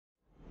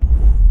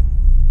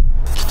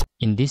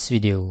In this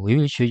video, we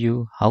will show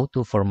you how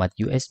to format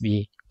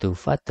USB to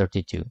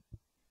FAT32.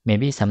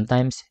 Maybe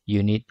sometimes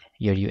you need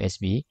your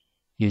USB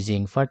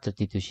using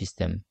FAT32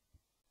 system.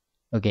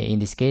 Okay, in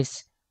this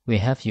case, we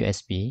have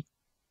USB.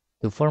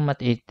 To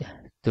format it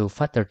to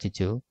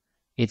FAT32,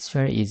 it's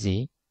very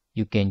easy.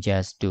 You can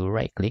just do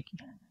right click,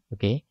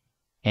 okay,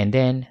 and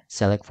then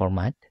select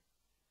format.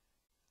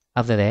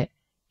 After that,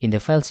 in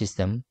the file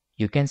system,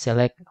 you can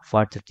select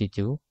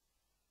FAT32,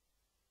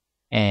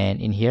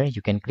 and in here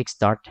you can click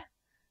start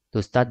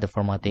to start the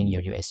formatting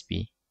your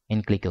USB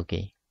and click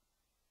OK.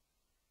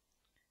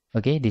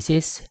 Okay, this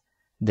is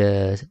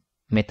the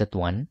method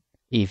 1.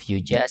 If you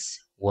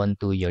just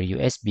want to your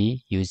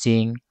USB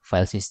using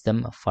file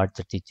system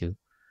FAT32.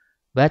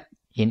 But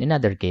in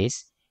another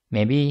case,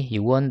 maybe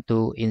you want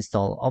to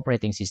install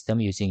operating system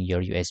using your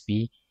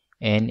USB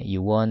and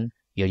you want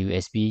your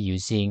USB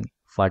using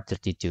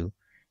FAT32.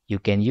 You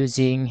can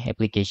using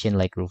application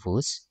like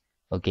Rufus,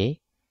 okay,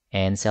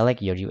 and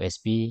select your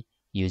USB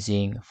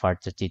using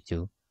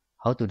FAT32.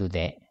 How to do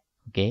that?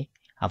 Okay,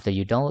 after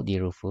you download the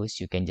Rufus,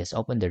 you can just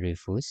open the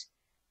Rufus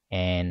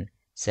and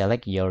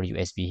select your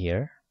USB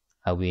here.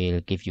 I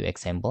will give you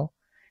example.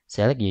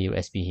 Select your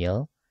USB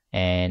here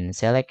and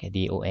select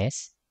the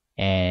OS,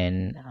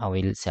 and I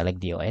will select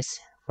the OS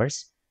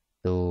first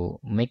to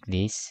make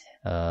this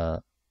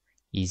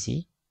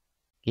easy.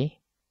 Okay,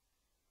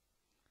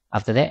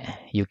 after that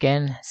you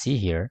can see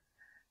here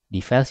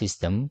the file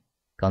system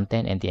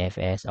content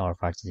NTFS or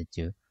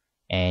FAT32,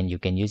 and you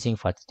can using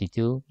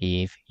FAT32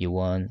 if you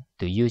want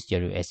to use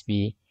your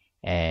USB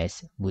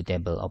as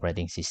bootable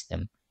operating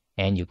system,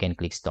 and you can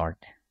click start.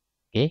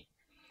 Okay,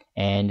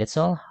 and that's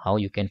all how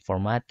you can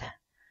format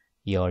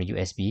your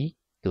USB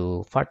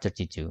to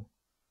FAT32.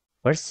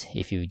 First,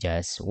 if you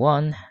just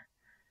want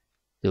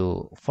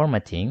to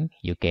formatting,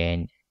 you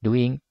can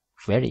doing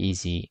very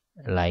easy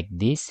like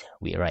this.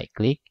 We right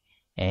click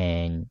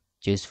and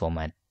choose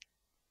format.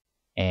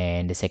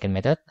 And the second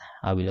method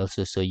I will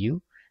also show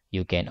you.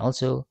 You can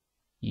also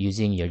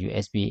using your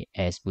USB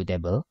as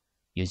bootable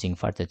using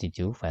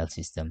FAT32 file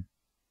system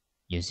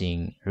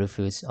using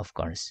Rufus, of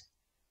course.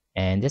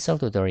 And that's all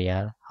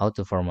tutorial how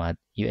to format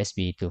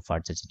USB to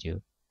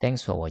FAT32.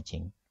 Thanks for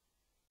watching.